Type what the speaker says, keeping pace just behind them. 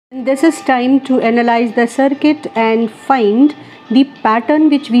This is time to analyze the circuit and find the pattern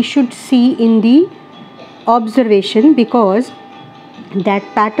which we should see in the observation, because that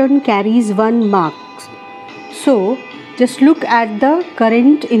pattern carries 1 mark. So just look at the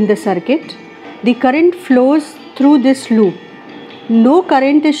current in the circuit. The current flows through this loop. No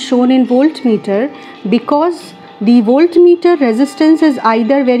current is shown in voltmeter because the voltmeter resistance is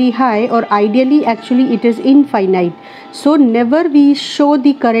either very high or ideally actually it is infinite. So never we show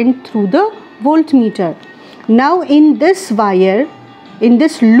the current through the voltmeter. Now in this wire, in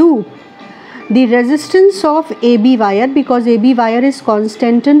this loop, the resistance of AB wire, because AB wire is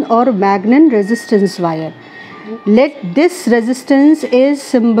Constantan or Magnan resistance wire. Let this resistance is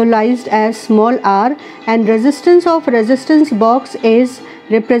symbolized as small r, and resistance of resistance box is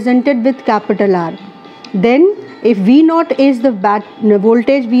represented with capital R. Then if V0 is the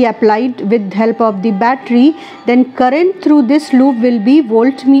voltage we applied with help of the battery, then current through this loop will be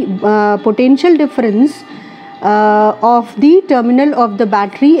potential difference of the terminal of the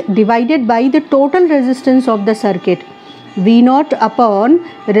battery divided by the total resistance of the circuit. V0 upon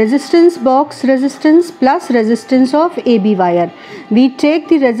resistance box resistance plus resistance of AB wire. We take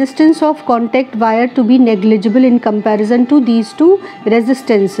the resistance of contact wire to be negligible in comparison to these two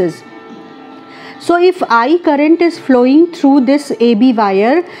resistances. So if I current is flowing through this AB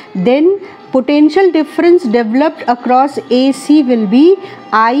wire, then potential difference developed across AC will be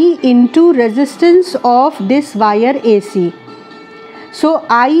I into resistance of this wire AC. So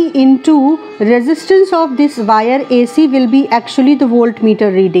I into resistance of this wire AC will be actually the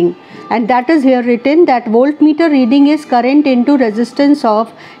voltmeter reading, and that is here written that voltmeter reading is current into resistance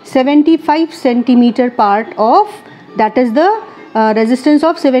of 75 centimeter part of, that is the resistance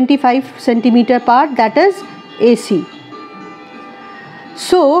of 75 centimeter part, that is AC.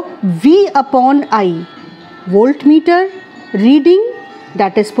 So V upon I, voltmeter reading,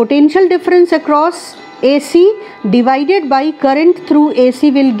 that is potential difference across AC divided by current through AC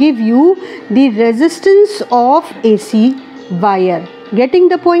will give you the resistance of AC wire. Getting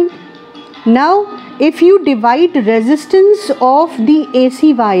the point? Now if you divide resistance of the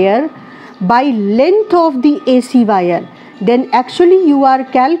AC wire by length of the AC wire, then actually you are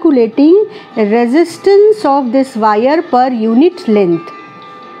calculating resistance of this wire per unit length,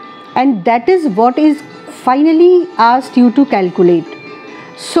 and that is what is finally asked you to calculate.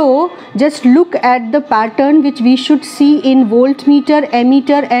 So just look at the pattern which we should see in voltmeter,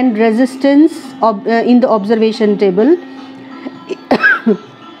 ammeter and resistance in the observation table.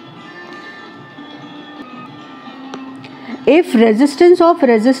 If resistance of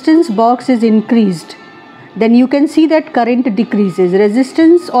resistance box is increased, then you can see that current decreases.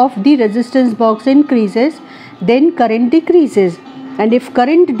 Resistance of the resistance box increases, then current decreases. And if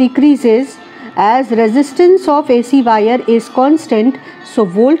current decreases, as resistance of AC wire is constant, so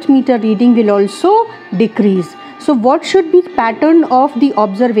voltmeter reading will also decrease. So what should be the pattern of the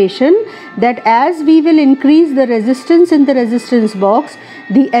observation? That as we will increase the resistance in the resistance box,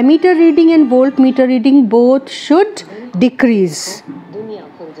 the ammeter reading and voltmeter reading both should decrease.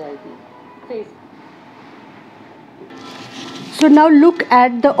 So now look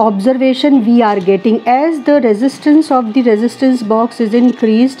at the observation we are getting. As the resistance of the resistance box is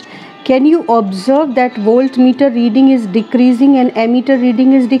increased, can you observe that voltmeter reading is decreasing and ammeter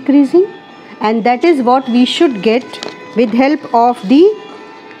reading is decreasing? And that is what we should get with help of the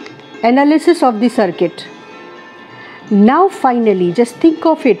analysis of the circuit. Now finally, just think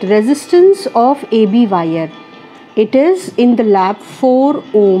of it, resistance of AB wire. It is in the lab 4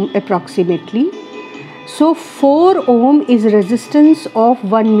 ohm approximately. So 4 ohm is resistance of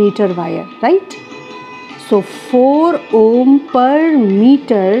 1 meter wire, right? So 4 ohm per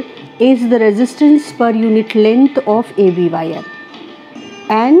meter is the resistance per unit length of AB wire.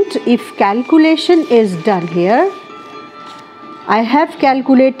 And if calculation is done here, I have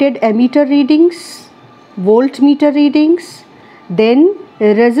calculated ammeter readings, voltmeter readings, then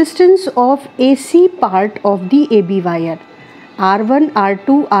resistance of AC part of the AB wire. R1,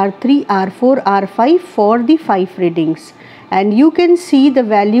 R2, R3, R4, R5 for the 5 readings, and you can see the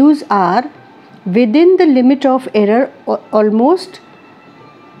values are within the limit of error, almost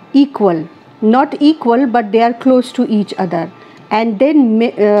equal, not equal but they are close to each other, and then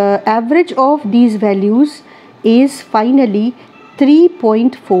average of these values is finally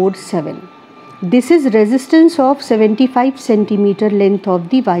 3.47. This is resistance of 75 centimeter length of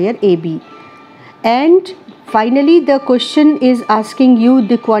the wire AB. And finally the question is asking you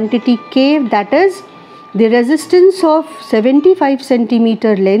the quantity K, that is the resistance of 75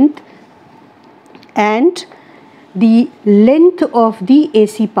 centimeter length and the length of the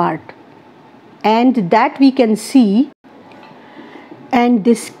AC part, and that we can see and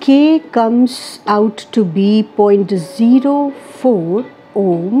this K comes out to be 0.04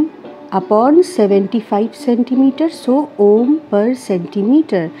 ohm upon 75 centimeters, so ohm per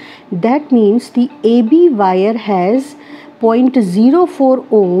centimeter. That means the AB wire has 0.04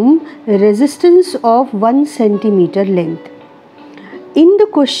 ohm resistance of 1 centimeter length. In the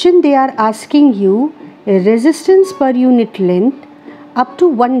question they are asking you resistance per unit length up to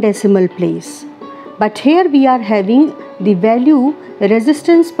 1 decimal place. But here we are having the value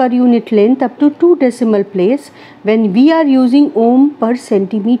resistance per unit length up to 2 decimal place when we are using ohm per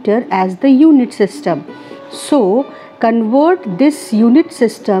centimeter as the unit system. So convert this unit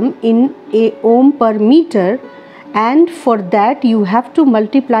system in a ohm per meter, and for that you have to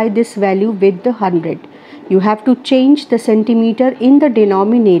multiply this value with the 100. You have to change the centimeter in the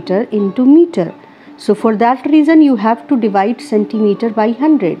denominator into meter. So for that reason you have to divide centimeter by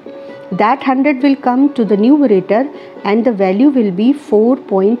 100. That 100 will come to the numerator and the value will be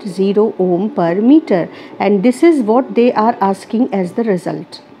 4.0 ohm per meter, and this is what they are asking as the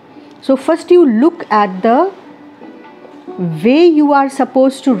result. So first you look at the way you are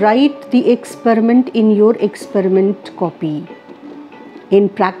supposed to write the experiment in your experiment copy, in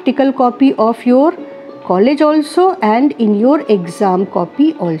practical copy of your college also, and in your exam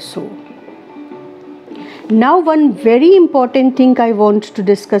copy also. Now one very important thing I want to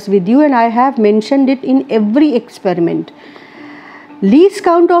discuss with you, and I have mentioned it in every experiment. Least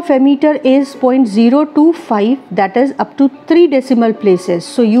count of emitter is 0.025, that is up to 3 decimal places.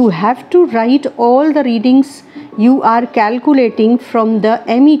 So you have to write all the readings you are calculating from the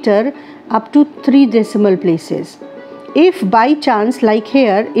emitter up to 3 decimal places. If by chance, like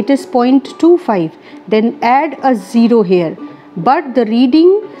here, it is 0.25, then add a 0 here, but the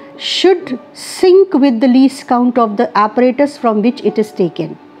reading should sync with the least count of the apparatus from which it is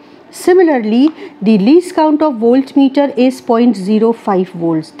taken. Similarly, the least count of voltmeter is 0.05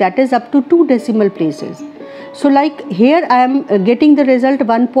 volts, that is up to 2 decimal places. So like here I am getting the result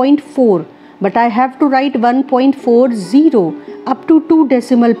 1.4, but I have to write 1.40 up to 2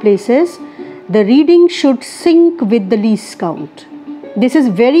 decimal places. The reading should sync with the least count. This is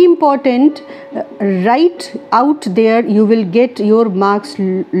very important. Write out there, you will get your marks.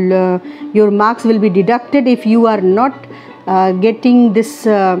 Your marks will be deducted if you are not getting this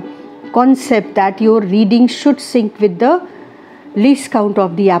concept that your reading should sync with the least count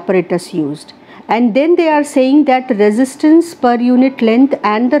of the apparatus used. And then they are saying that resistance per unit length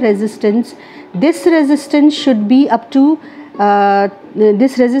and the resistance, this resistance should be up to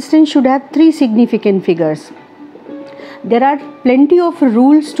this resistance should have 3 significant figures. There are plenty of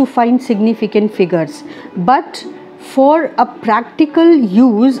rules to find significant figures, but for a practical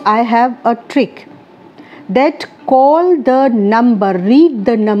use I have a trick that call the number, read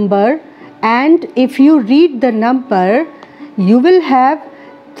the number, and if you read the number you will have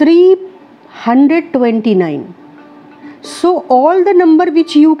 329. So all the number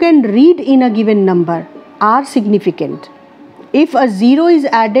which you can read in a given number are significant. If a 0 is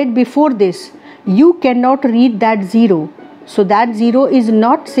added before this, you cannot read that 0. So that 0 is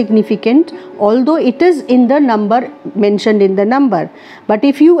not significant, although it is in the number mentioned in the number. But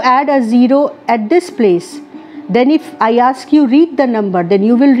if you add a 0 at this place, then if I ask you read the number, then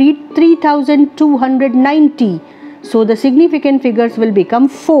you will read 3290. So the significant figures will become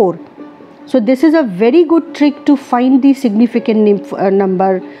 4. So this is a very good trick to find the significant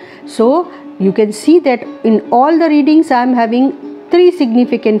number. So you can see that in all the readings I am having 3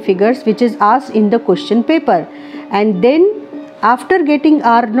 significant figures which is asked in the question paper. And then after getting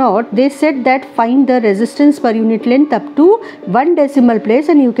R0, they said that find the resistance per unit length up to 1 decimal place,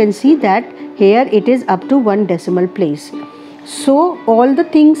 and you can see that here it is up to 1 decimal place. So all the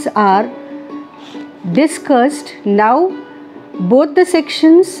things are discussed. Now both the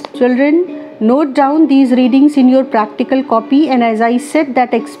sections, children, note down these readings in your practical copy. And as I said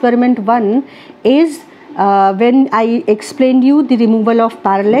that experiment 1 is when I explained you the removal of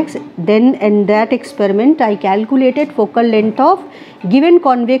parallax, then in that experiment I calculated focal length of given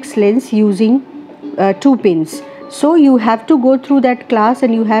convex lens using 2 pins. So you have to go through that class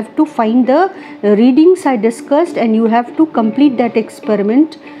and you have to find the readings I discussed, and you have to complete that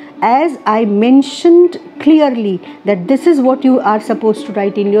experiment as I mentioned clearly that this is what you are supposed to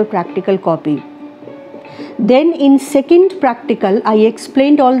write in your practical copy. Then in second practical I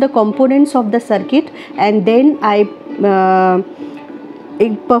explained all the components of the circuit, and then I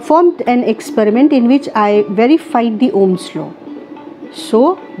performed an experiment in which I verified the Ohm's law.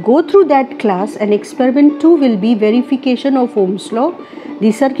 So go through that class, and experiment 2 will be verification of Ohm's law,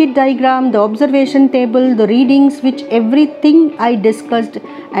 the circuit diagram, the observation table, the readings, which everything I discussed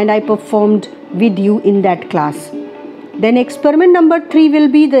and I performed with you in that class. Then experiment number 3 will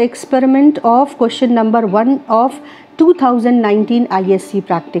be the experiment of question number 1 of 2019 ISC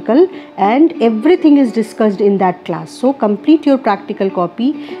practical, and everything is discussed in that class. So complete your practical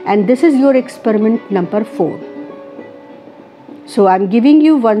copy, and this is your experiment number 4. So I am giving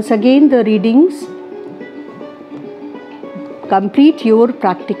you once again the readings. Complete your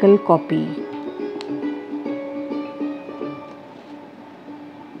practical copy.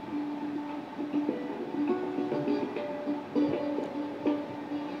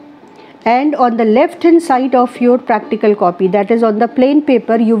 And on the left hand side of your practical copy, that is on the plain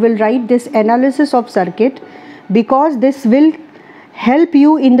paper, you will write this analysis of circuit, because this will help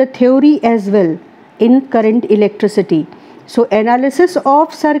you in the theory as well in current electricity. So analysis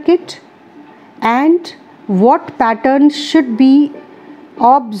of circuit and what patterns should be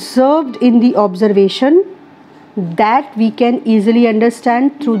observed in the observation, that we can easily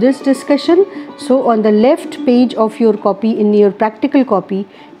understand through this discussion. So on the left page of your copy, in your practical copy,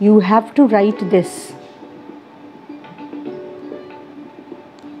 you have to write this.